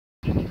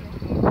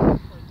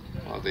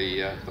Well,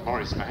 the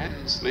Morris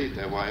vans lead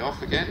their way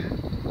off again,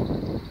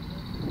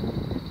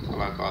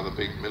 followed by the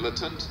big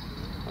militant,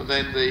 and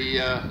then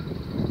the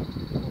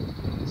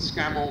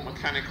Scammell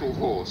mechanical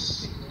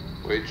horse,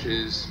 which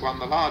is one of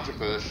the larger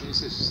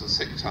versions. This is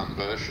a 6-ton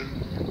version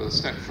with a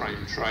step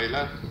frame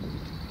trailer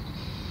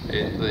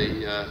in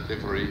the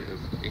livery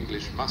of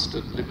English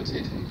Mustard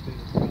Limited.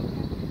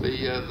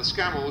 The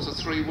Scammell was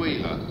a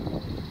 3-wheeler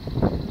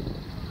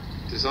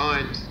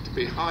designed to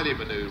be highly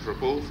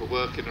manoeuvrable for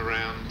working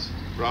around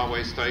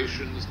railway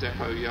stations,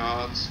 depot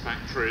yards,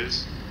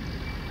 factories,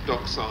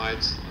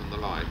 docksides and the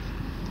like.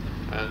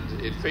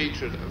 And it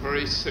featured a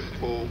very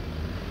simple,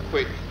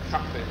 quick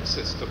coupling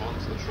system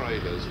onto the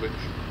trailers, which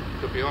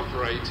could be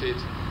operated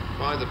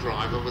by the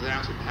driver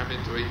without him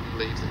having to even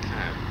leave the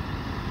cab.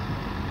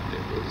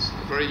 It was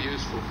a very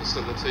useful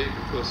facility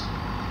because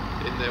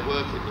in their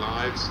working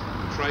lives,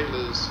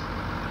 trailers,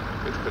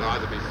 which could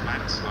either be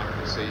flats like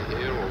we see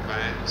here or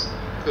vans,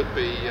 could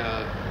be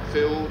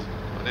filled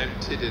and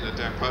emptied in a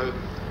depot,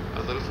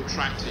 and the little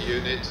tractor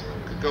unit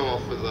could go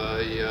off with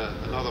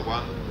another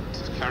one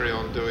to carry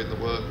on doing the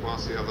work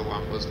whilst the other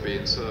one was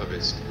being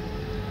serviced.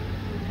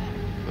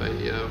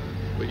 They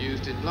were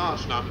used in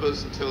large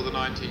numbers until the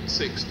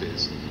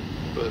 1960s,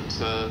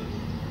 but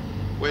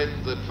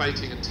when the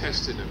plating and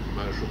testing of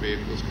commercial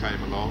vehicles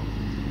came along,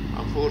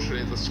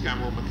 unfortunately the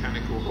Scammell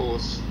mechanical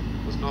horse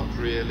was not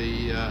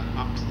really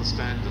up to the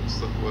standards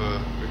that were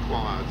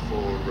required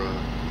for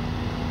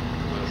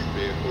commercial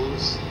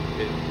vehicles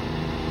in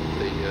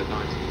the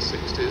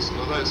 1960s. And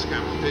although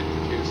Scammell did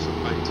produce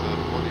some later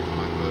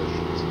modified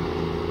versions,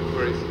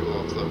 very few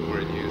of them were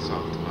in use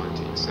after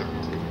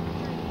 1970.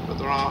 But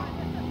there are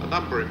a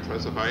number in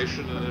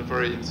preservation and a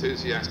very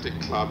enthusiastic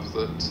club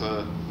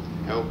that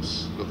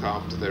helps look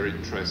after their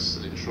interests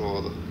and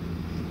ensure that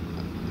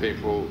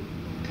people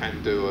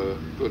can do a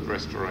good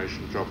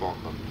restoration job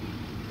on them.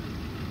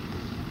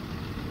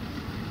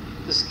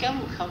 The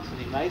Scammell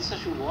company made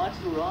such a wide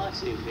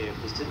variety of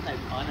vehicles, didn't they,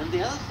 Brian? And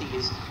the other thing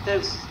is, there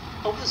was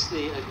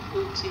obviously a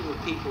good team of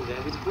people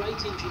there with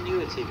great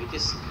ingenuity,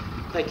 because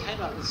they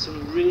came up with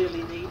some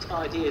really neat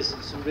ideas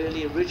and some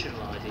really original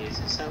ideas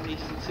and so many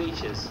different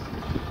features.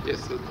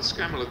 Yes, the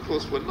Scammell, of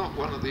course, were not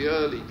one of the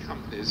early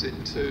companies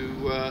into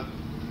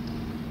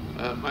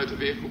motor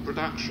vehicle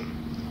production.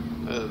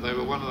 They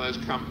were one of those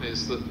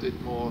companies that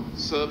did more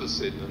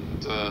servicing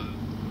and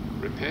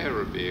repair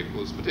of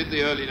vehicles, but in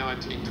the early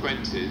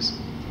 1920s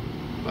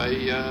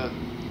they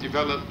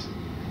developed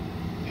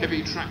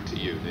heavy tractor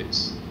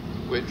units,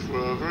 which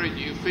were a very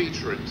new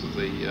feature into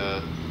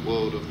the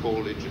world of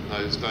haulage in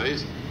those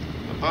days.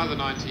 And by the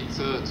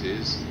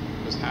 1930s,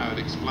 as Howard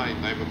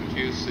explained, they were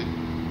producing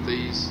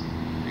these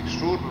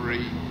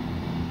extraordinarily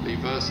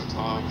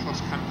versatile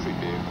cross-country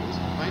vehicles,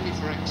 mainly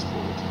for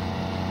export.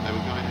 They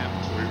were going out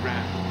to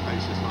Iran and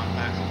places like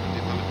that, and were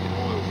developing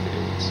oil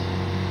fields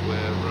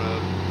where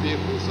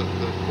vehicles that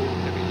could haul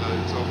heavy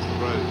loads off the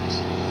roads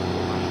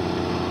were much in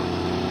demand.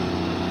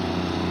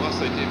 Whilst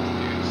they did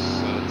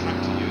produce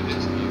tractor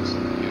units for use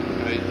in the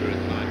UK during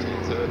the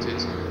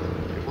 1930s,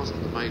 it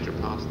wasn't the major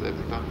part of their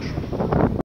production.